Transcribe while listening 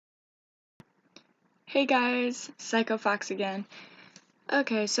Hey guys, Psycho Fox again.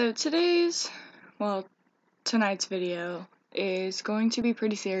 Okay, so tonight's video is going to be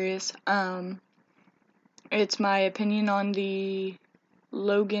pretty serious. It's my opinion on the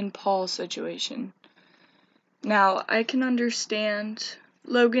Logan Paul situation. Now, I can understand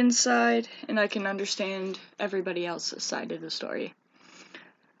Logan's side, and I can understand everybody else's side of the story.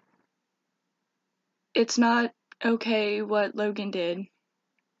 It's not okay what Logan did,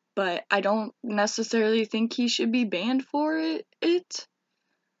 but I don't necessarily think he should be banned for it.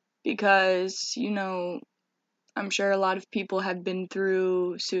 Because, I'm sure a lot of people have been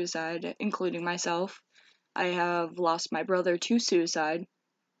through suicide, including myself. I have lost my brother to suicide,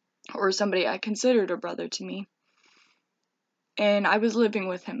 or somebody I considered a brother to me. And I was living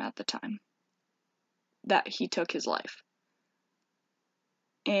with him at the time that he took his life.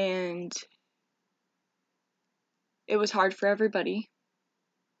 And it was hard for everybody,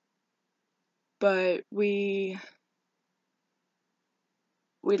 but we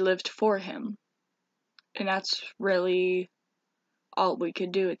lived for him. And that's really all we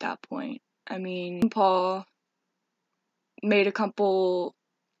could do at that point. I mean, Paul made a couple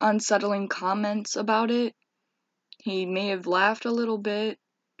unsettling comments about it. He may have laughed a little bit,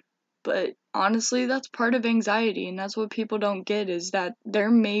 but honestly, that's part of anxiety, and that's what people don't get, is that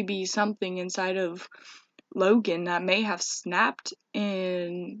there may be something inside of Logan that may have snapped,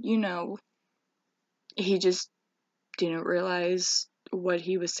 and, he just didn't realize what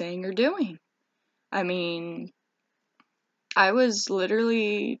he was saying or doing. I mean, I was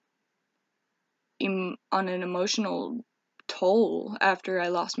literally on an emotional toll after I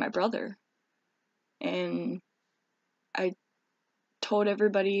lost my brother, and I told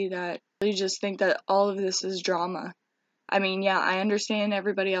everybody that I really just think that all of this is drama. I mean, yeah, I understand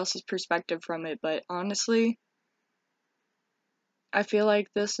everybody else's perspective from it, but honestly, I feel like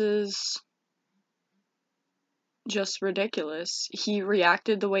this is just ridiculous. He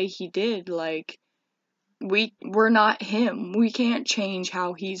reacted the way he did, like, we're not him. We can't change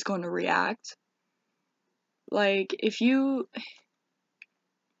how he's gonna react. Like,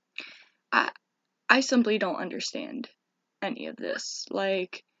 I simply don't understand any of this.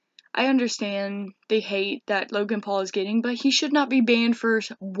 Like, I understand the hate that Logan Paul is getting, but he should not be banned for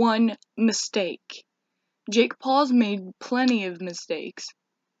one mistake. Jake Paul's made plenty of mistakes.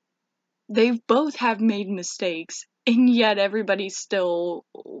 They both have made mistakes, and yet everybody still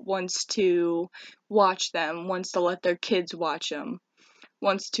wants to watch them, wants to let their kids watch them,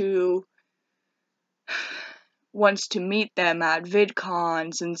 wants to meet them at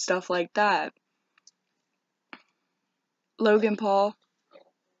VidCons and stuff like that. Logan Paul,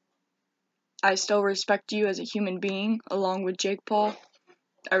 I still respect you as a human being, along with Jake Paul.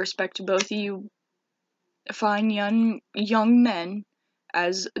 I respect both of you fine young men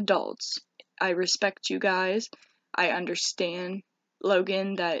as adults. I respect you guys. I understand,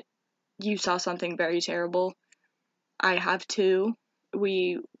 Logan, that you saw something very terrible. I have too.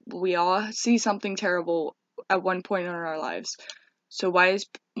 We all see something terrible at one point in our lives. So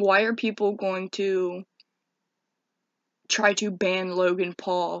why are people going to try to ban Logan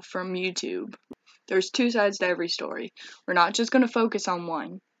Paul from YouTube? There's two sides to every story. We're not just going to focus on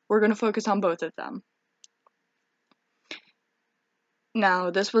one. We're going to focus on both of them.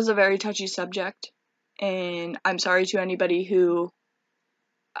 Now, this was a very touchy subject, and I'm sorry to anybody who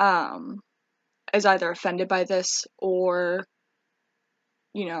is either offended by this or,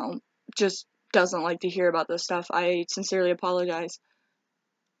 just doesn't like to hear about this stuff. I sincerely apologize.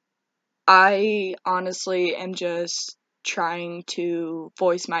 I honestly am just trying to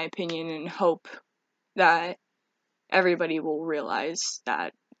voice my opinion and hope that everybody will realize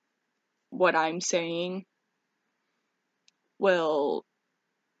that what I'm saying will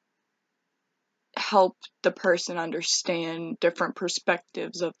help the person understand different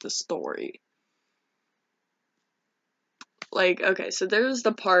perspectives of the story. Like, okay, so there's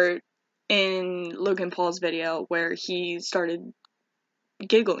the part in Logan Paul's video where he started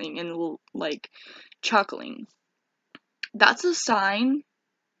giggling and, like, chuckling. That's a sign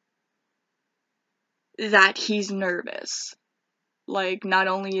that he's nervous. Like, not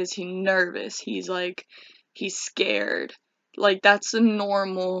only is he nervous, he's scared. Like, that's a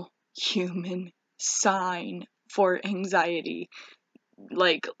normal human sign for anxiety.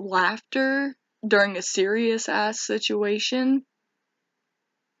 Like, laughter during a serious ass situation,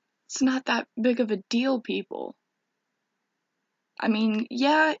 it's not that big of a deal, people. I mean,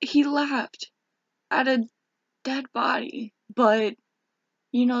 yeah, he laughed at a dead body, but,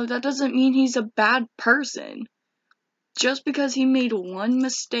 that doesn't mean he's a bad person. Just because he made one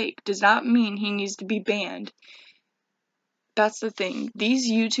mistake does not mean he needs to be banned. That's the thing.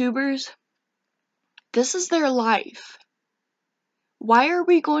 These YouTubers This is their life. Why are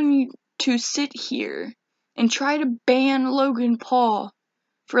we going to sit here and try to ban Logan Paul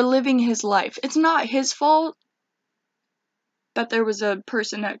for living his life? It's not his fault that there was a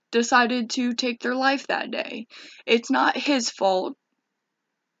person that decided to take their life that day. It's not his fault.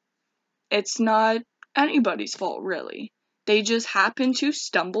 It's not anybody's fault, really. They just happened to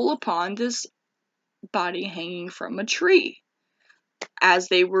stumble upon this body hanging from a tree as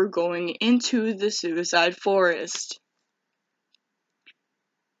they were going into the suicide forest.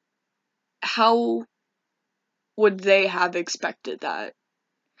 How would they have expected that?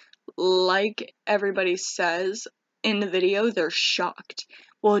 Like everybody says in the video, they're shocked.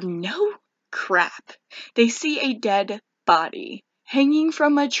 Well, no crap. They see a dead body hanging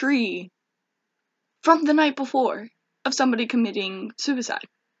from a tree from the night before of somebody committing suicide.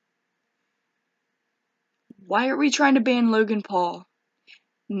 Why are we trying to ban Logan Paul?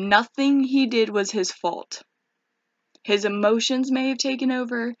 Nothing he did was his fault. His emotions may have taken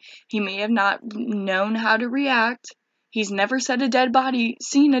over. He may have not known how to react. He's never seen a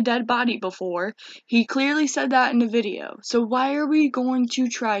dead body before. He clearly said that in the video. So why are we going to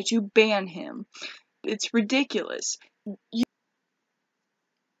try to ban him? It's ridiculous.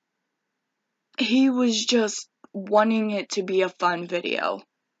 He was just wanting it to be a fun video.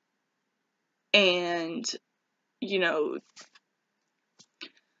 And, you know,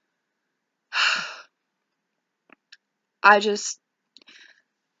 I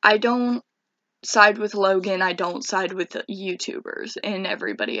don't side with Logan, I don't side with the YouTubers and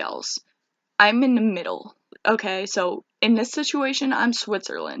everybody else. I'm in the middle, okay? So, in this situation, I'm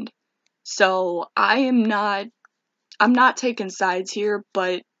Switzerland. So, I'm not taking sides here,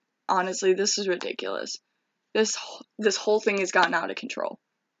 but honestly, this is ridiculous. This whole thing has gotten out of control.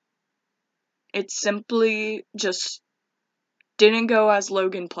 It simply just didn't go as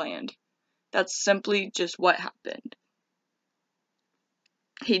Logan planned. That's simply just what happened.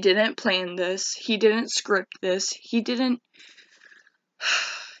 He didn't plan this. He didn't script this. He didn't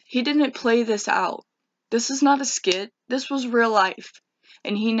play this out. This is not a skit. This was real life.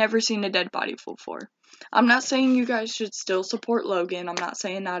 And he never seen a dead body before. I'm not saying you guys should still support Logan. I'm not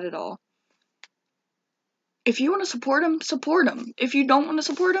saying that at all. If you want to support him, support him. If you don't want to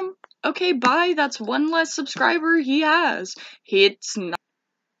support him, okay, bye. That's one less subscriber he has. It's not.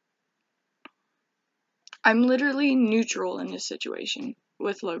 I'm literally neutral in this situation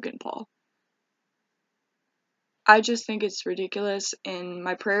with Logan Paul. I just think it's ridiculous, and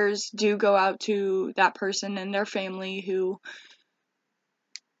my prayers do go out to that person and their family who,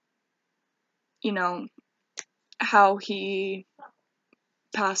 you know, how he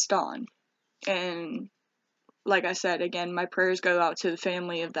passed on. And like I said, again, my prayers go out to the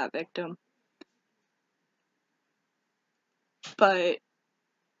family of that victim. But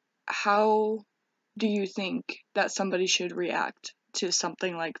how do you think that somebody should react to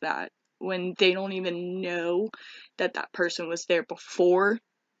something like that when they don't even know that that person was there before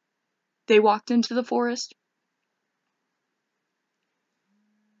they walked into the forest?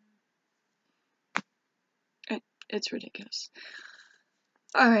 It's ridiculous.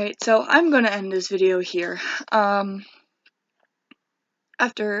 Alright, so I'm gonna end this video here. After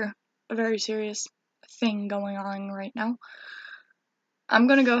a very serious thing going on right now. I'm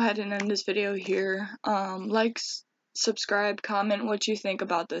gonna go ahead and end this video here. Like, subscribe, comment what you think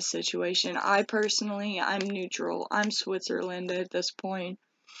about this situation. I'm neutral. I'm Switzerland at this point.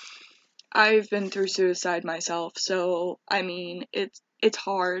 I've been through suicide myself, so, I mean, it's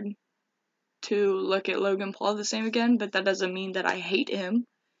hard to look at Logan Paul the same again, but that doesn't mean that I hate him.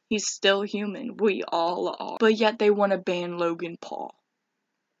 He's still human. We all are. But yet they want to ban Logan Paul.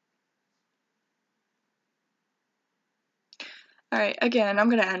 Alright, again, I'm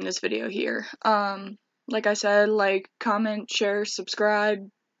gonna end this video here. Like I said, like, comment, share, subscribe,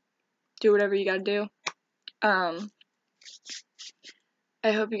 do whatever you gotta do.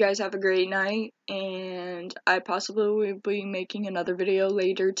 I hope you guys have a great night, and I possibly will be making another video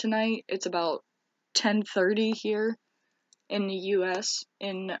later tonight. It's about 10:30 here in the US,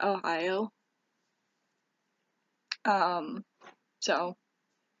 in Ohio. So,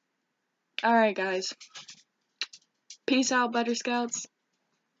 alright guys. Peace out, Butter Scouts.